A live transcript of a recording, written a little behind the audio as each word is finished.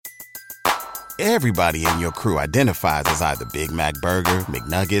Everybody in your crew identifies as either Big Mac Burger,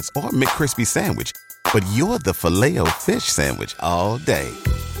 McNuggets, or McCrispy Sandwich. But you're the Filet-O-Fish Sandwich all day.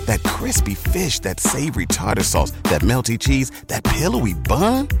 That crispy fish, that savory tartar sauce, that melty cheese, that pillowy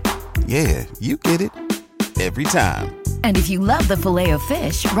bun. Yeah, you get it. Every time. And if you love the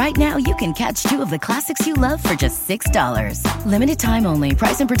Filet-O-Fish, right now you can catch two of the classics you love for just $6. Limited time only.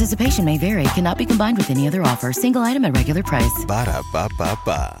 Price and participation may vary. Cannot be combined with any other offer. Single item at regular price.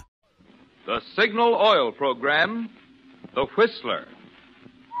 Ba-da-ba-ba-ba. The Signal Oil Program, The Whistler.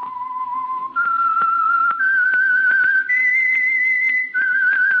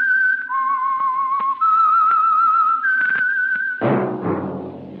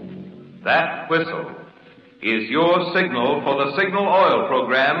 That whistle is your signal for the Signal Oil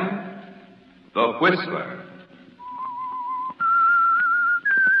Program, The Whistler.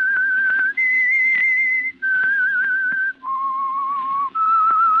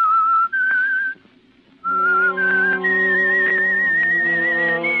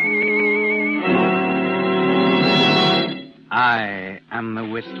 I am the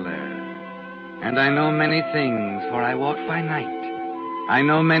Whistler, and I know many things, for I walk by night. I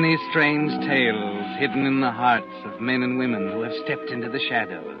know many strange tales hidden in the hearts of men and women who have stepped into the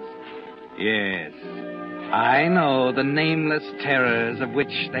shadows. Yes, I know the nameless terrors of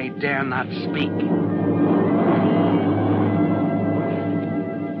which they dare not speak.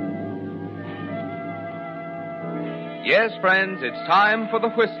 Yes, friends, it's time for The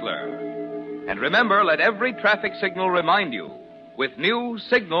Whistler. And remember, let every traffic signal remind you, with new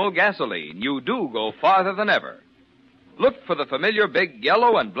Signal gasoline, you do go farther than ever. Look for the familiar big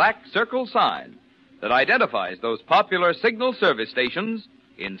yellow and black circle sign that identifies those popular Signal service stations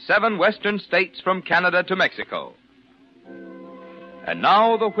in 7 western states from Canada to Mexico. And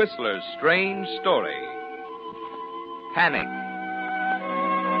now the Whistler's strange story. Panic.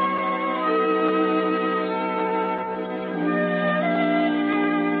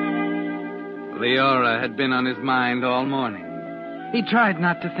 Leora had been on his mind all morning. He tried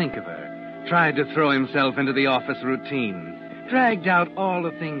not to think of her, tried to throw himself into the office routine, dragged out all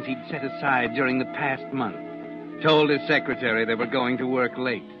the things he'd set aside during the past month, told his secretary they were going to work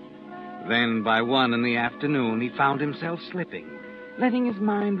late. Then, by 1 in the afternoon, he found himself slipping, letting his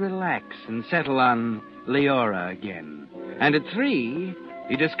mind relax and settle on Leora again. And at 3,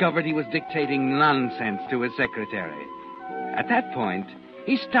 he discovered he was dictating nonsense to his secretary. At that point,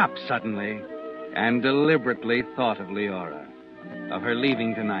 he stopped suddenly and deliberately thought of Leora, of her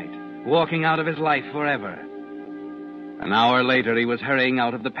leaving tonight, walking out of his life forever. An hour later, he was hurrying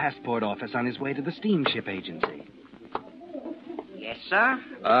out of the passport office on his way to the steamship agency. Yes, sir?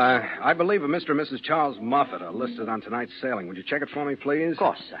 I believe a Mr. and Mrs. Charles Moffat are listed on tonight's sailing. Would you check it for me, please? Of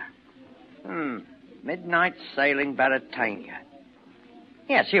course, sir. Midnight sailing Baratania.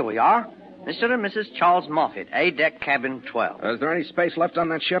 Yes, here we are. Mr. and Mrs. Charles Moffat, A-deck cabin 12. Is there any space left on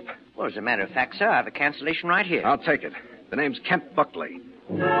that ship? Well, as a matter of fact, sir, I have a cancellation right here. I'll take it. The name's Kent Buckley.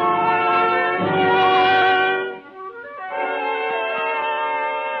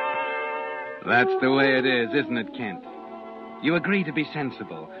 That's the way it is, isn't it, Kent? You agree to be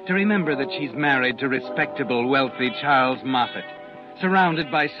sensible, to remember that she's married to respectable, wealthy Charles Moffat, surrounded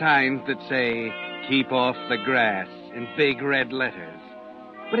by signs that say, "Keep off the grass," in big red letters.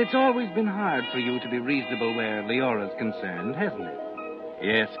 But it's always been hard for you to be reasonable where Leora's concerned, hasn't it?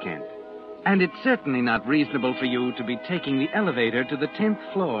 Yes, Kent. And it's certainly not reasonable for you to be taking the elevator to the 10th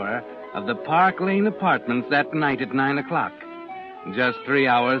floor of the Park Lane Apartments that night at 9 o'clock, just 3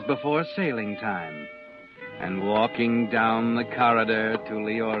 hours before sailing time, and walking down the corridor to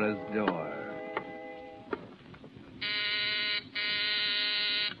Leora's door.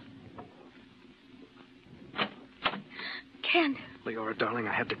 Ken. Leora, darling,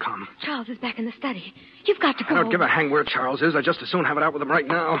 I had to come. Charles is back in the study. You've got to go. I don't give a hang where Charles is. I'd just as soon have it out with him right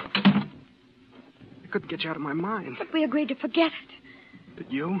now. I couldn't get you out of my mind. But we agreed to forget it.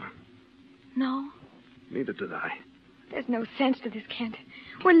 Did you? No. Neither did I. There's no sense to this, Kent.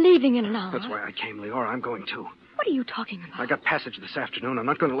 We're leaving in an hour. That's why I came, Leora. I'm going too. What are you talking about? I got passage this afternoon. I'm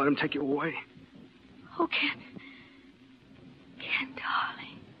not going to let him take you away. Oh, Kent. Kent,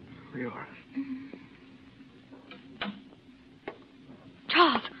 darling. Leora.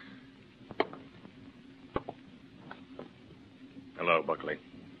 Charles. Hello, Buckley.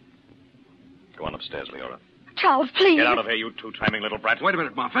 Go on upstairs, Leora. Charles, please. Get out of here, you two-timing little brat. Wait a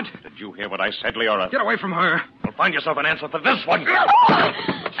minute, Moffat. Did you hear what I said, Leora? Get away from her. Well, find yourself an answer for this one.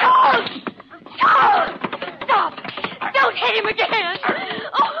 Charles! Charles! Stop! Don't hit him again!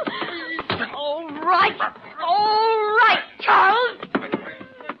 Oh. All right. All right, Charles!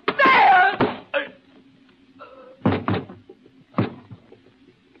 There!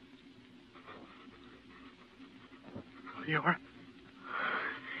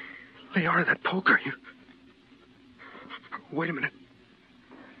 Leora, that poker, you... Wait a minute.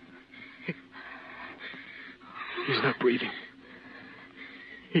 He's not breathing.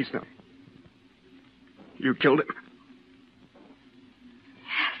 He's not... You killed him?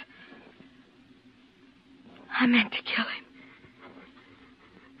 Yes. I meant to kill him.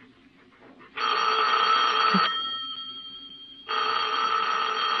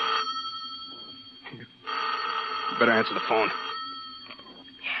 You better answer the phone.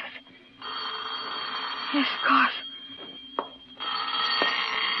 Yes, of course.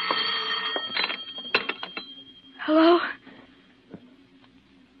 Hello?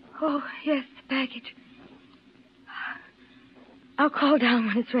 Oh, yes, the baggage. I'll call down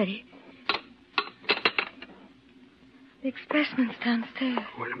when it's ready. The expressman's downstairs.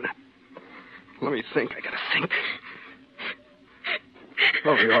 Wait a minute. Let me think. I gotta think. Oh,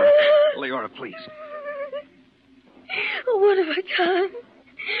 Leora. Leora, please. What have I done?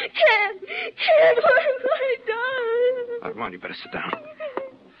 Ken, what have I done? Come on, you better sit down.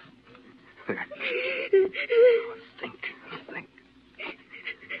 There. Think.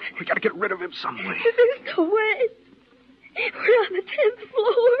 We gotta get rid of him some way. There's no way. We're on the 10th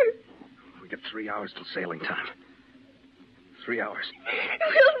floor. We got 3 hours till sailing time. 3 hours.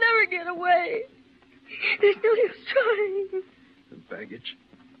 We'll never get away. There's no use trying. The baggage.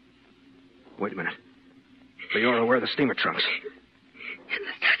 Wait a minute. Leora, where are the steamer trunks? In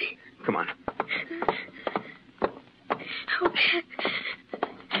the study. Come on. Okay.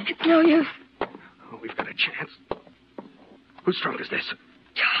 It's no use. Oh, we've got a chance. Whose trunk is this?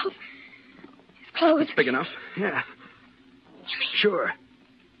 Charles. His clothes. It's big enough. Yeah. Sure.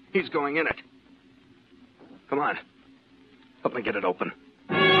 He's going in it. Come on. Help me get it open.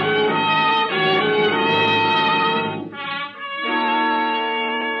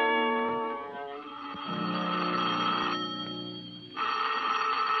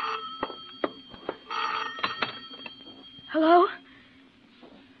 Hello?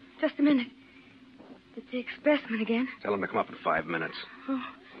 Just a minute. It's the expressman again. Tell him to come up in 5 minutes. Oh.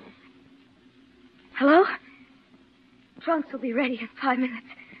 Hello? Trunks will be ready in 5 minutes.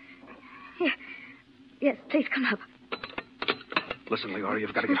 Here. Yes, please come up. Listen, Leora,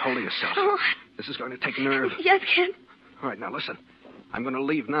 you've got to get hold of yourself. Oh. This is going to take nerve. Yes, Kent. All right, now listen. I'm going to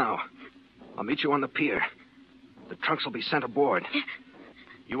leave now. I'll meet you on the pier. The trunks will be sent aboard.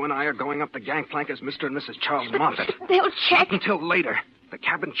 You and I are going up the gangplank as Mr. and Mrs. Charles Moffat. They'll check. Not until later. The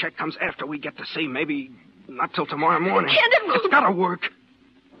cabin check comes after we get to sea. Maybe not till tomorrow morning. Kent, it won't... It's got to work.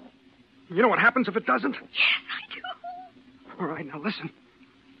 You know what happens if it doesn't? Yes, I do. All right, now listen.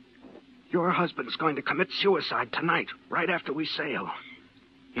 Your husband's going to commit suicide tonight, right after we sail.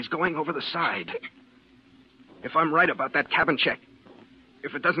 He's going over the side. If I'm right about that cabin check,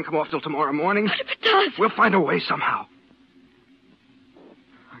 if it doesn't come off till tomorrow morning... But if it does... We'll find a way somehow.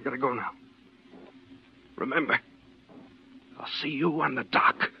 I gotta go now. Remember, I'll see you on the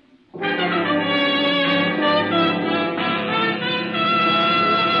dock.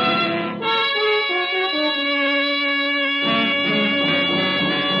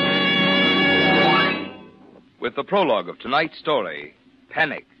 With the prologue of tonight's story,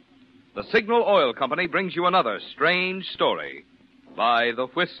 Panic, the Signal Oil Company brings you another strange story by The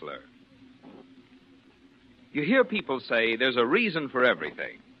Whistler. You hear people say there's a reason for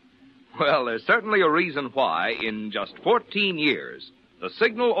everything. Well, there's certainly a reason why, in just 14 years, the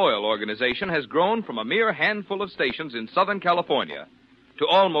Signal Oil Organization has grown from a mere handful of stations in Southern California to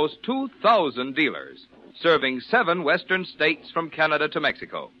almost 2,000 dealers, serving 7 western states from Canada to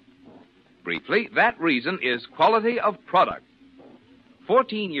Mexico. Briefly, that reason is quality of product.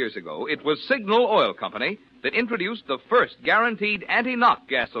 14 years ago, it was Signal Oil Company that introduced the first guaranteed anti-knock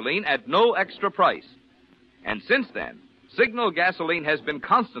gasoline at no extra price. And since then, Signal gasoline has been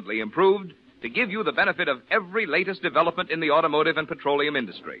constantly improved to give you the benefit of every latest development in the automotive and petroleum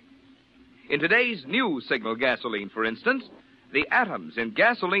industry. In today's new Signal gasoline, for instance, the atoms in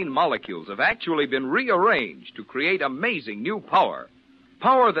gasoline molecules have actually been rearranged to create amazing new power.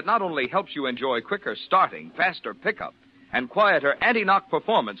 Power that not only helps you enjoy quicker starting, faster pickup, and quieter anti-knock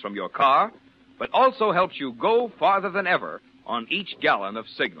performance from your car, but also helps you go farther than ever on each gallon of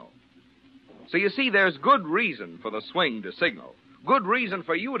Signal. So you see, there's good reason for the swing to Signal. Good reason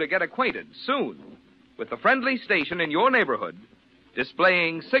for you to get acquainted soon with the friendly station in your neighborhood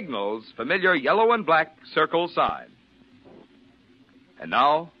displaying Signal's familiar yellow and black circle sign. And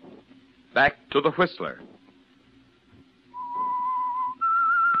now, back to the Whistler.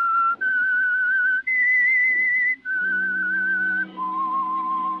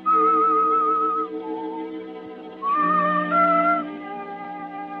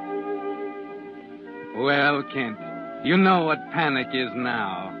 Well, Kent, You know what panic is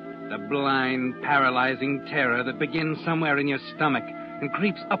now. The blind, paralyzing terror that begins somewhere in your stomach and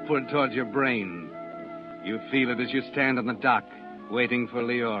creeps upward towards your brain. You feel it as you stand on the dock, waiting for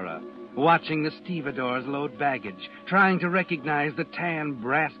Leora, watching the stevedores load baggage, trying to recognize the tan,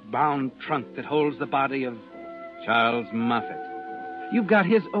 brass-bound trunk that holds the body of Charles Moffat. You've got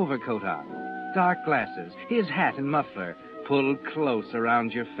his overcoat on, dark glasses, his hat and muffler pulled close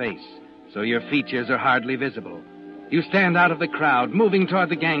around your face, so your features are hardly visible. You stand out of the crowd, moving toward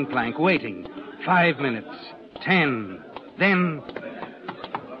the gangplank, waiting. 5 minutes, 10, then...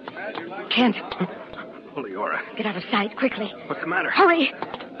 Kent, Oh, Leora. get out of sight, quickly. What's the matter? Hurry.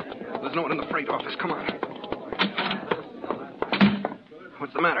 There's no one in the freight office. Come on.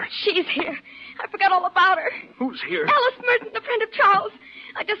 What's the matter? She's here. I forgot all about her. Who's here? Alice Merton, the friend of Charles.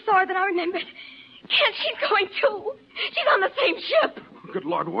 I just saw her, then I remembered. Kent, she's going too. She's on the same ship. Good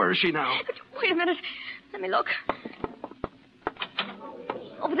Lord, where is she now? Wait a minute. Let me look.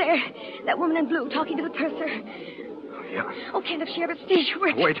 Over there. That woman in blue talking to the purser. Oh, yeah. Oh, Kent, if she ever sees you,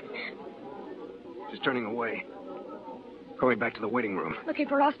 we're... Wait. She's turning away. Going back to the waiting room. Looking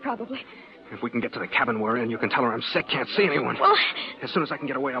for us, probably. If we can get to the cabin we're in, you can tell her I'm sick, can't see anyone. Well... As soon as I can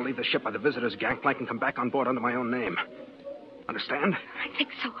get away, I'll leave the ship by the visitors' gangplank and come back on board under my own name. Understand? I think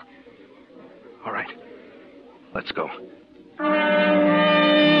so. All right. Let's go.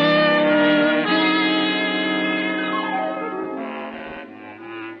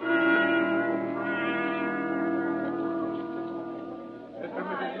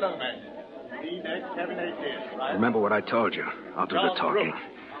 Remember what I told you. I'll do the talking.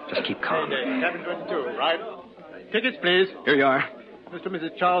 Just keep calm. Cabin 22, right? Tickets, please. Here you are. Mr. and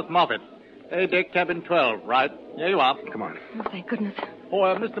Mrs. Charles Moffat. A-deck, cabin 12, right? Here you are. Come on. Oh, thank goodness.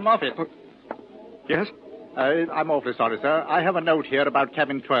 Oh, Mr. Moffat. Yes? I'm awfully sorry, sir. I have a note here about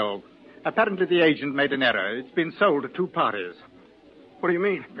cabin 12. Apparently the agent made an error. It's been sold to two parties. What do you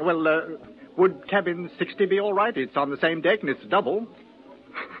mean? Well, would cabin 60 be all right? It's on the same deck and it's double.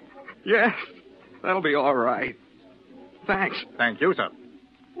 Yes. That'll be all right. Thanks. Thank you, sir.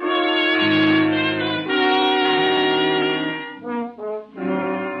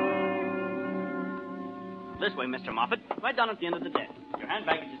 This way, Mr. Moffat. Right down at the end of the deck. Your hand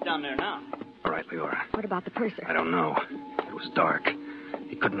baggage is down there now. All right, Leora. What about the purser? I don't know. It was dark.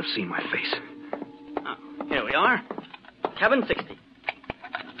 He couldn't have seen my face. Oh, here we are. Cabin 60.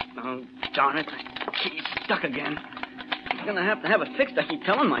 Oh, darn it. The key's stuck again. I'm going to have it fixed, I keep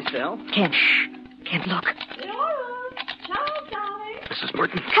telling myself. Kent. Shh. Kent, look. Charles, darling. Mrs.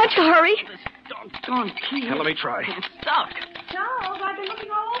 Merton. Can't you hurry? This doggone key. Now, let me try. It's stuck. Charles, I've been looking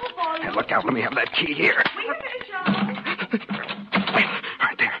all over for you. Hey, look out. Let me have that key here. Wait a minute, Charles. All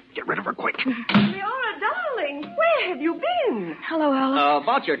right, there. Get rid of her quick. Leora, darling, where have you been? Hello, Alice.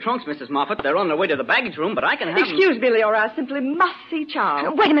 About your trunks, Mrs. Moffat. They're on their way to the baggage room, but I can have them... Excuse me, Leora. I simply must see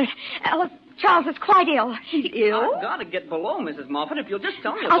Charles. Wait a minute. Alice, Charles is quite ill. He's ill? I've got to get below, Mrs. Moffat, if you'll just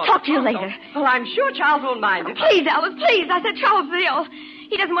tell me about I'll talk to you the trunks. later. Well, I'm sure Charles won't mind it. Please, Alice, please. I said Charles is ill.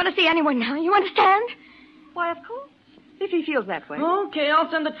 He doesn't want to see anyone now. You understand? Why, of course. If he feels that way. Okay, I'll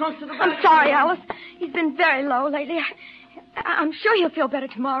send the trunks to the I'm sorry, Alice. He's been very low lately. I'm sure he'll feel better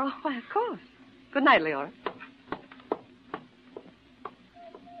tomorrow. Why, of course. Good night, Leora.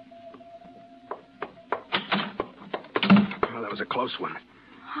 Well, that was a close one.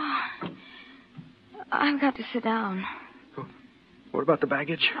 I've got to sit down. What about the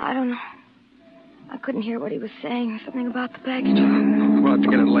baggage? I don't know. I couldn't hear what he was saying. Something about the baggage room. We'll have to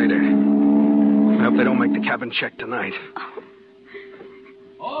get it later. I hope they don't make the cabin check tonight.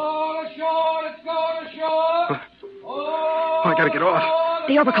 All ashore, let's go ashore. Oh, I gotta get off.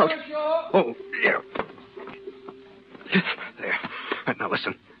 The overcoat. Oh, yeah. There. Now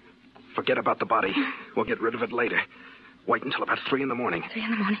listen. Forget about the body. We'll get rid of it later. Wait until about 3 in the morning. 3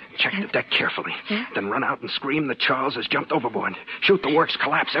 in the morning. Check the deck carefully. Yeah? Then run out and scream that Charles has jumped overboard. Shoot the works,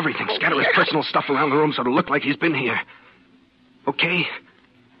 collapse everything. Scatter his personal stuff around the room so it'll look like he's been here. Okay?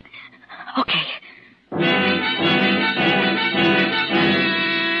 Okay.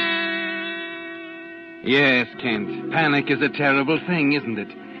 Yes, Kent. Panic is a terrible thing, isn't it?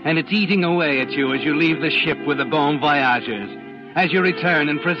 And it's eating away at you as you leave the ship with the bon voyageurs, as you return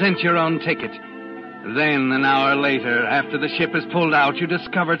and present your own ticket. Then, an hour later, after the ship is pulled out, you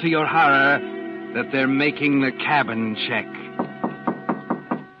discover to your horror that they're making the cabin check.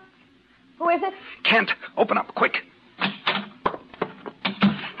 Who is it? Kent, open up, quick.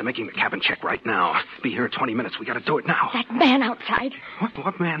 They're making the cabin check right now. Be here in 20 minutes. We gotta do it now. That man outside.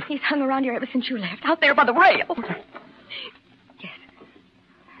 What man? He's hung around here ever since you left. Out there by the rail.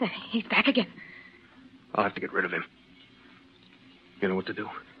 Yes. He's back again. I'll have to get rid of him. You know what to do?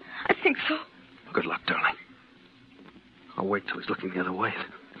 I think so. Good luck, darling. I'll wait till he's looking the other way.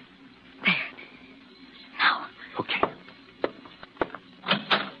 There. Now. Okay.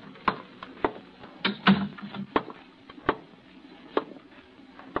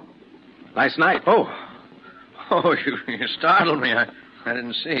 Nice night. Oh, you startled me. I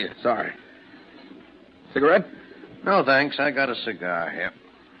didn't see you. Sorry. Cigarette? No, thanks. I got a cigar here.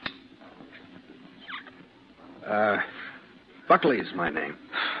 Buckley is my name.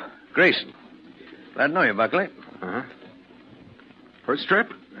 Grayson. Glad to know you, Buckley. Uh-huh. First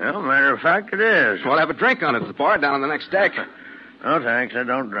trip? Well, matter of fact, it is. We'll have a drink on it at the bar down on the next deck. No, thanks. I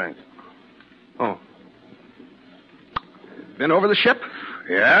don't drink. Oh. Been over the ship?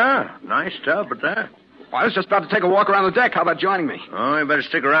 Yeah, nice stuff at that. Well, I was just about to take a walk around the deck. How about joining me? Oh, you better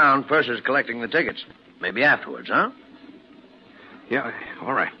stick around. Purser's collecting the tickets. Maybe afterwards, huh? Yeah,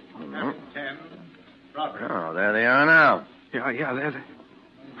 all right. Mm-hmm. 10. Oh, there they are now. Yeah, there.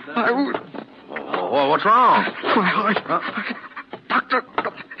 Oh, what's wrong? My heart. Doctor.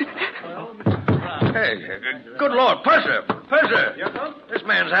 Hey, good Lord, Purser! Purser! Yes, sir? This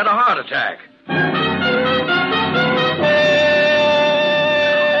man's had a heart attack.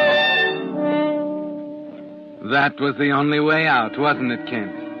 That was the only way out, wasn't it,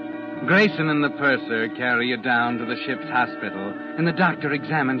 Kent? Grayson and the purser carry you down to the ship's hospital, and the doctor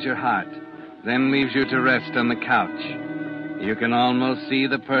examines your heart, then leaves you to rest on the couch. You can almost see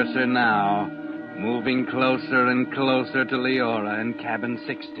the purser now, moving closer and closer to Leora in cabin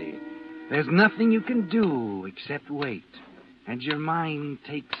 60. There's nothing you can do except wait, and your mind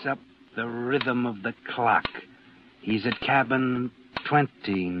takes up the rhythm of the clock. He's at cabin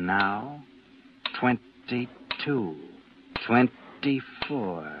 20 now, 22,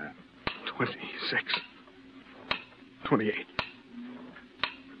 24. 26, 28,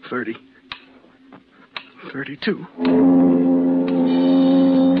 30, 32.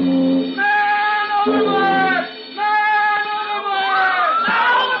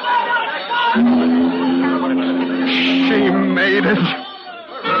 She made it.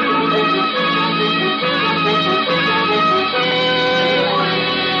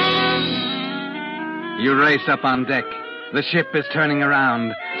 You race up on deck. The ship is turning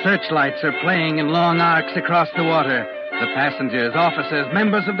around. Searchlights are playing in long arcs across the water. The passengers, officers,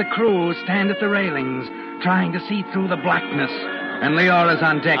 members of the crew stand at the railings, trying to see through the blackness. And Leora's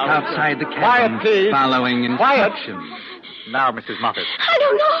on deck outside the cabin, Quiet, please. following instructions. Now, Mrs. Moffat. I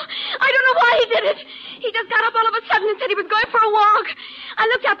don't know why he did it. He just got up all of a sudden and said he was going for a walk. I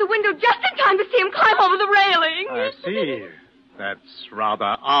looked out the window just in time to see him climb over the railing. I see. That's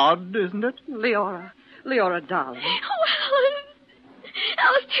rather odd, isn't it? Leora, darling. Oh,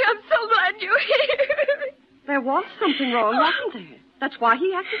 Alice, dear, I'm so glad you're here. There was something wrong, wasn't there? That's why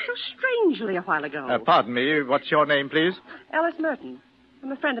he acted so strangely a while ago. Pardon me. What's your name, please? Alice Merton.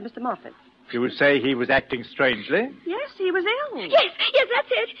 I'm a friend of Mr. Moffat. You would say he was acting strangely? Yes, he was ill. Yes,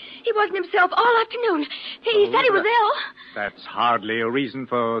 that's it. He wasn't himself all afternoon. He said he was ill. That's hardly a reason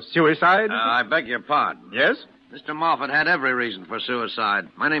for suicide. I beg your pardon. Yes? Mr. Moffat had every reason for suicide.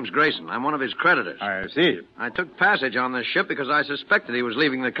 My name's Grayson. I'm one of his creditors. I see. I took passage on this ship because I suspected he was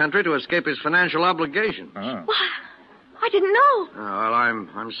leaving the country to escape his financial obligations. Oh. Why, I didn't know. Well,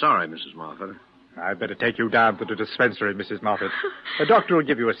 I'm sorry, Mrs. Moffat. I'd better take you down to the dispensary, Mrs. Moffat. The doctor will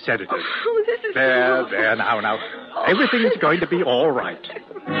give you a sedative. Oh, this is There, so... now. Everything is going to be all right.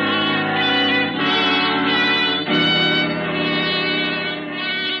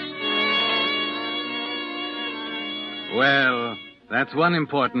 Well, that's one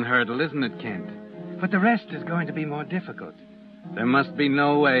important hurdle, isn't it, Kent? But the rest is going to be more difficult. There must be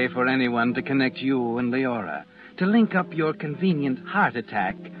no way for anyone to connect you and Leora, to link up your convenient heart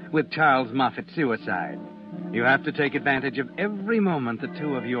attack with Charles Moffat's suicide. You have to take advantage of every moment the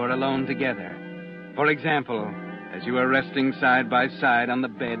two of you are alone together. For example, as you are resting side by side on the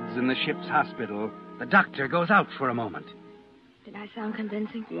beds in the ship's hospital, the doctor goes out for a moment. Did I sound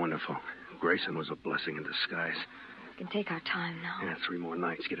convincing? Wonderful. Grayson was a blessing in disguise. We can take our time now. Yeah, 3 more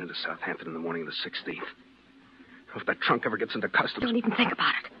nights. Get into Southampton in the morning of the 16th. If that trunk ever gets into customs... Don't even think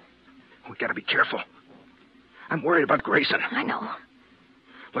about it. We gotta be careful. I'm worried about Grayson. I know.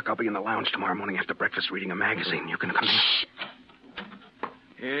 Look, I'll be in the lounge tomorrow morning after breakfast reading a magazine. You can come in.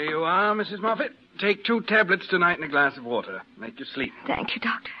 Here you are, Mrs. Moffat. Take 2 tablets tonight and a glass of water. Make you sleep. Thank you,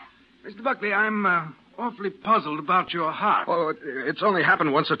 Doctor. Mr. Buckley, I'm awfully puzzled about your heart. Oh, it's only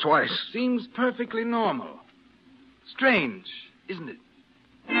happened once or twice. Seems perfectly normal. Strange, isn't it?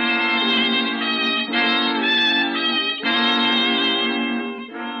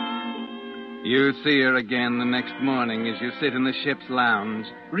 You see her again the next morning as you sit in the ship's lounge,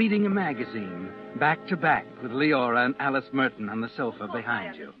 reading a magazine, back to back with Leora and Alice Merton on the sofa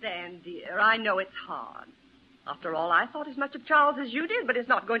behind you. I understand, dear. I know it's hard. After all, I thought as much of Charles as you did, but it's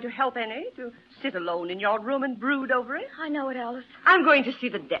not going to help any to sit alone in your room and brood over it. I know it, Alice. I'm going to see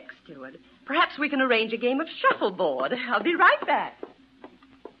the deck steward. Perhaps we can arrange a game of shuffleboard. I'll be right back.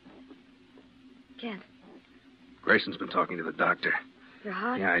 Kent, Grayson's been talking to the doctor. you're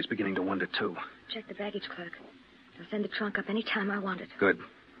hot? Yeah, he's beginning to wonder, too. Check the baggage clerk. They'll send the trunk up any time I want it. Good.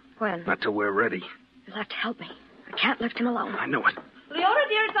 When? Not till we're ready. You'll have to help me. I can't left him alone. I know it. Leora,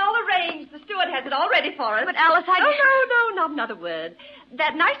 dear, it's all arranged. The steward has it all ready for us. But, Alice, I... Oh, no, not another word.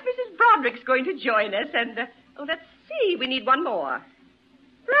 That nice Mrs. Broderick's going to join us, and, let's see, we need one more.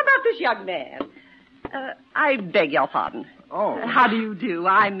 How about this young man? I beg your pardon. Oh. How do you do?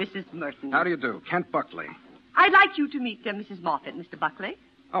 I'm Mrs. Merton. How do you do? Kent Buckley. I'd like you to meet Mrs. Moffat, Mr. Buckley.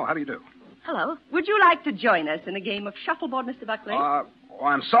 Oh, how do you do? Hello. Would you like to join us in a game of shuffleboard, Mr. Buckley?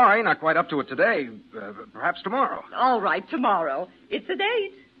 I'm sorry, not quite up to it today. Perhaps tomorrow. All right, tomorrow. It's a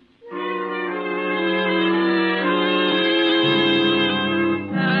date.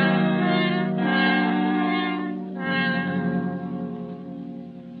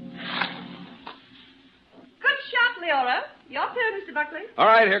 Good shot, Leora. Your turn, Mr. Buckley. All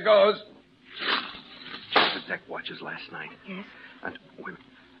right, here goes. The deck watches last night. Yes? And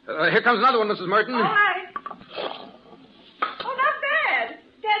here comes another one, Mrs. Merton. All right. Oh, not bad.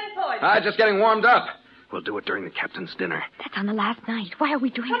 10 points. Just getting warmed up. We'll do it during the captain's dinner. That's on the last night. Why are we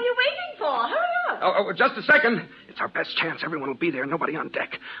doing What are you waiting for? Hurry up. Oh, just a second. It's our best chance. Everyone will be there. Nobody on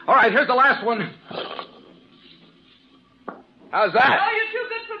deck. All right, here's the last one. How's that? Oh, you're too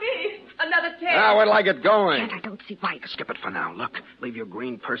good for me. Another 10. Now, where'll I get going? Kent, I don't see why. Skip it for now. Look, leave your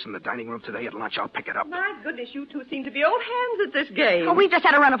green purse in the dining room today at lunch. I'll pick it up. My goodness, you two seem to be old hands at this game. Oh, we've just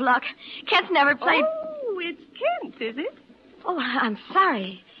had a run of luck. Kent's never played... Oh, it's Kent, is it? Oh, I'm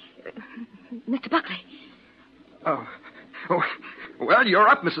sorry. Mr. Buckley. Oh, well, you're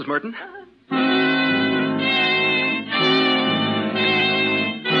up, Mrs. Merton.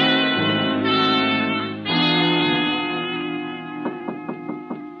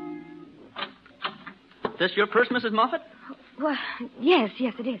 Is this your purse, Mrs. Moffat? Well, yes,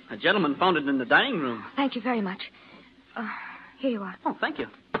 it is. A gentleman found it in the dining room. Thank you very much. Here you are. Oh, thank you.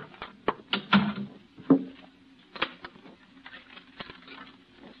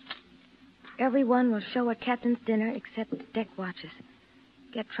 Everyone will show at captain's dinner except deck watches.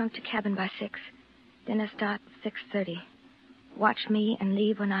 Get trunk to cabin by 6. Dinner starts 6:30. Watch me and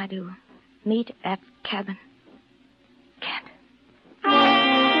leave when I do. Meet at cabin. Kent.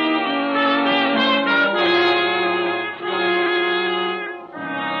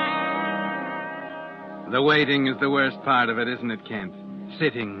 The waiting is the worst part of it, isn't it, Kent?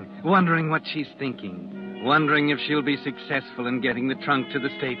 Sitting, wondering what she's thinking, wondering if she'll be successful in getting the trunk to the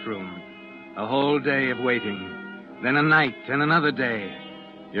stateroom. A whole day of waiting, then a night and another day.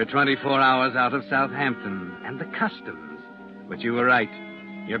 You're 24 hours out of Southampton and the customs. But you were right.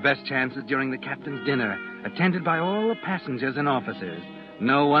 Your best chance is during the captain's dinner, attended by all the passengers and officers.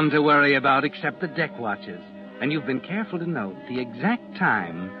 No one to worry about except the deck watches. And you've been careful to note the exact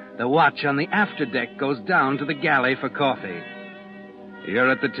time the watch on the afterdeck goes down to the galley for coffee. You're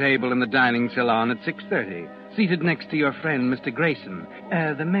at the table in the dining salon at 6:30, seated next to your friend, Mr. Grayson,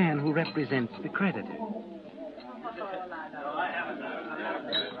 the man who represents the creditor.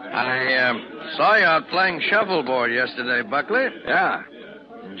 I saw you out playing shuffleboard yesterday, Buckley. Yeah.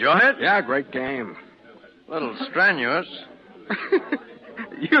 Enjoy it? Yeah, great game. A little strenuous.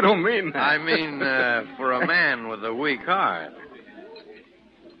 You don't mean that. I mean, for a man with a weak heart.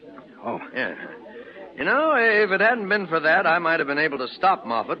 Oh. Yeah. You know, if it hadn't been for that, I might have been able to stop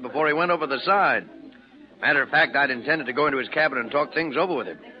Moffat before he went over the side. Matter of fact, I'd intended to go into his cabin and talk things over with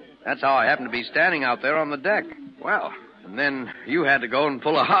him. That's how I happened to be standing out there on the deck. Well. And then you had to go and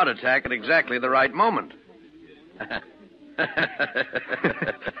pull a heart attack at exactly the right moment.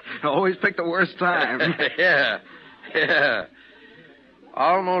 Always pick the worst time. Yeah.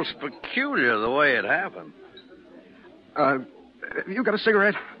 Almost peculiar the way it happened. You got a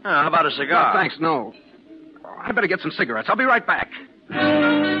cigarette? How about a cigar? No, thanks, no. I better get some cigarettes. I'll be right back.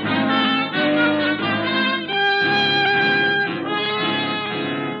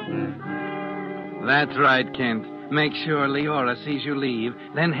 That's right, Kent. Make sure Leora sees you leave,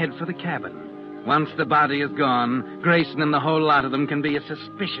 then head for the cabin. Once the body is gone, Grayson and the whole lot of them can be as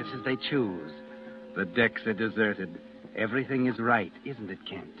suspicious as they choose. The decks are deserted. Everything is right, isn't it,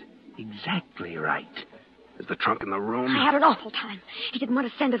 Kent? Exactly right. Is the trunk in the room? I had an awful time. He didn't want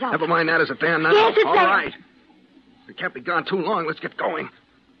to send us out. Never mind that. Is it there now? Yes, it's all there. All right. We can't be gone too long. Let's get going.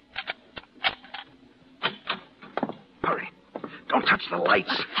 Hurry. Don't touch the lights.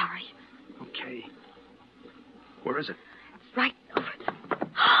 Oh, sorry. Okay. Where is it? It's right over.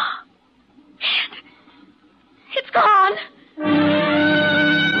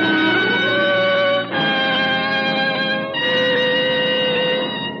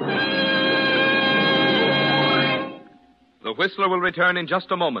 Whistler will return in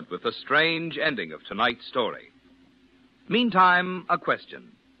just a moment with the strange ending of tonight's story. Meantime, a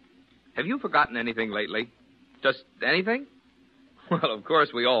question. Have you forgotten anything lately? Just anything? Well, of course,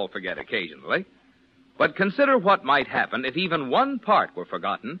 we all forget occasionally. But consider what might happen if even one part were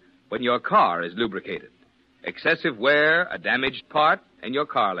forgotten when your car is lubricated. Excessive wear, a damaged part, and your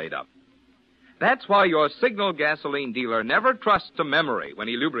car laid up. That's why your Signal gasoline dealer never trusts to memory when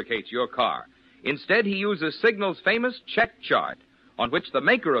he lubricates your car. Instead, he uses Signal's famous check chart, on which the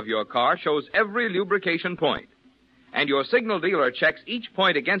maker of your car shows every lubrication point. And your Signal dealer checks each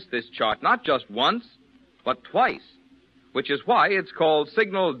point against this chart not just once, but twice, which is why it's called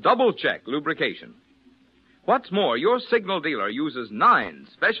Signal Double Check Lubrication. What's more, your Signal dealer uses 9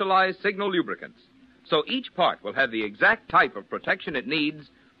 specialized Signal lubricants, so each part will have the exact type of protection it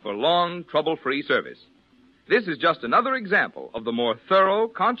needs for long, trouble-free service. This is just another example of the more thorough,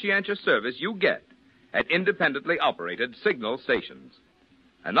 conscientious service you get at independently operated Signal stations.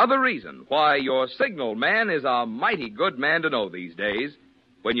 Another reason why your Signal man is a mighty good man to know these days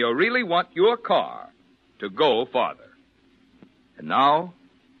when you really want your car to go farther. And now,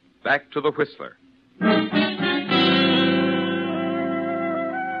 back to the Whistler.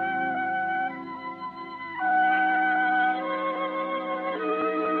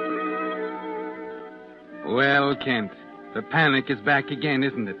 Well, Kent, the panic is back again,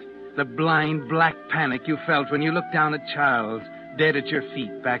 isn't it? The blind black panic you felt when you looked down at Charles, dead at your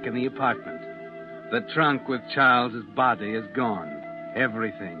feet back in the apartment. The trunk with Charles's body is gone.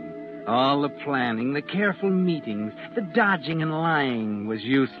 Everything. All the planning, the careful meetings, the dodging and lying was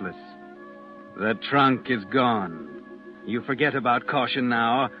useless. The trunk is gone. You forget about caution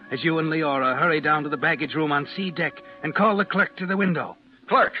now as you and Leora hurry down to the baggage room on C deck and call the clerk to the window.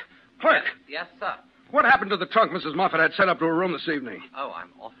 Clerk! Yes, sir. What happened to the trunk Mrs. Moffat had sent up to her room this evening? Oh,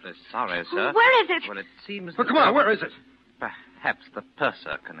 I'm awfully sorry, sir. Where is it? Well, it seems... Well, come on, where is it? Perhaps the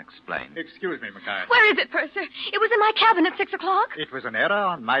purser can explain. Excuse me, Mackay. Where is it, Purser? It was in my cabin at 6 o'clock. It was an error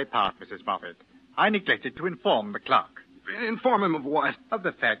on my part, Mrs. Moffat. I neglected to inform the clerk. Inform him of what? Of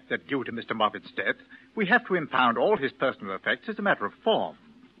the fact that due to Mr. Moffat's death, we have to impound all his personal effects as a matter of form.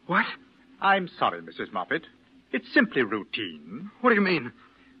 What? I'm sorry, Mrs. Moffat. It's simply routine. What do you mean?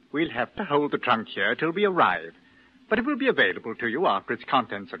 We'll have to hold the trunk here till we arrive. But it will be available to you after its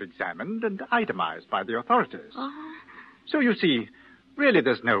contents are examined and itemized by the authorities. Oh. So you see, really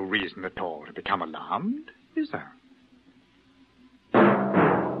there's no reason at all to become alarmed, is there?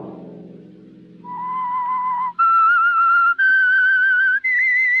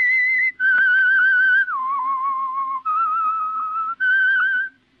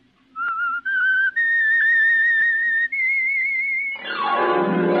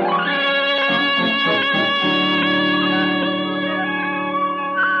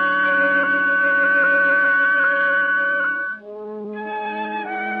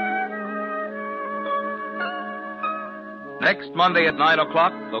 Next Monday at 9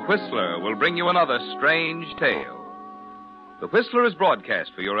 o'clock, The Whistler will bring you another strange tale. The Whistler is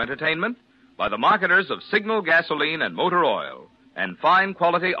broadcast for your entertainment by the marketers of Signal gasoline and motor oil and fine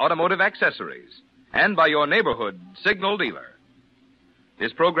quality automotive accessories, and by your neighborhood Signal dealer.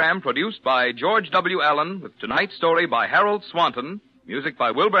 This program, produced by George W. Allen, with tonight's story by Harold Swanton, music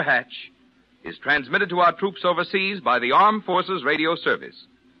by Wilbur Hatch, is transmitted to our troops overseas by the Armed Forces Radio Service.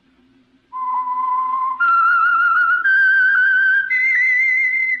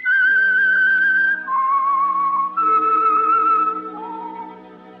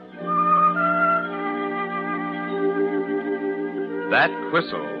 That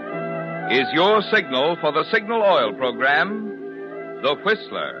whistle is your signal for the Signal Oil program, The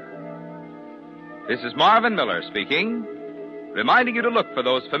Whistler. This is Marvin Miller speaking, reminding you to look for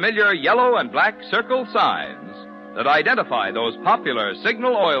those familiar yellow and black circle signs that identify those popular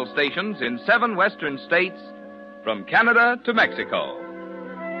Signal Oil stations in 7 western states from Canada to Mexico.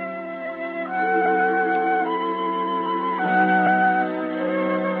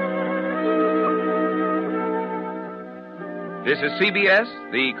 This is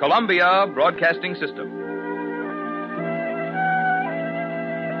CBS, the Columbia Broadcasting System.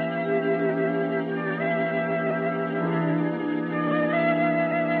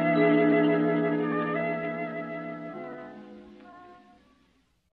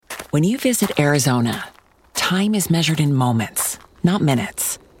 When you visit Arizona, time is measured in moments, not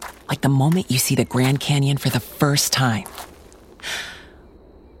minutes. Like the moment you see the Grand Canyon for the first time.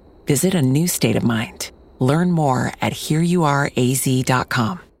 Visit a new state of mind. Learn more at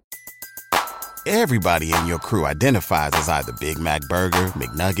hereyouareaz.com. Everybody in your crew identifies as either Big Mac Burger,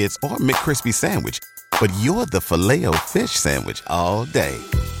 McNuggets, or McCrispy Sandwich. But you're the Filet-O-Fish Sandwich all day.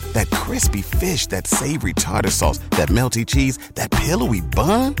 That crispy fish, that savory tartar sauce, that melty cheese, that pillowy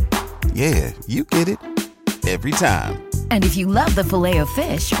bun. Yeah, you get it. Every time. And if you love the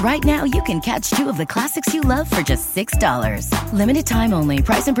Filet-O-Fish, right now you can catch 2 of the classics you love for just $6. Limited time only.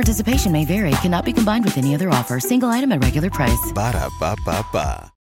 Price and participation may vary. Cannot be combined with any other offer. Single item at regular price. Ba-da-ba-ba-ba.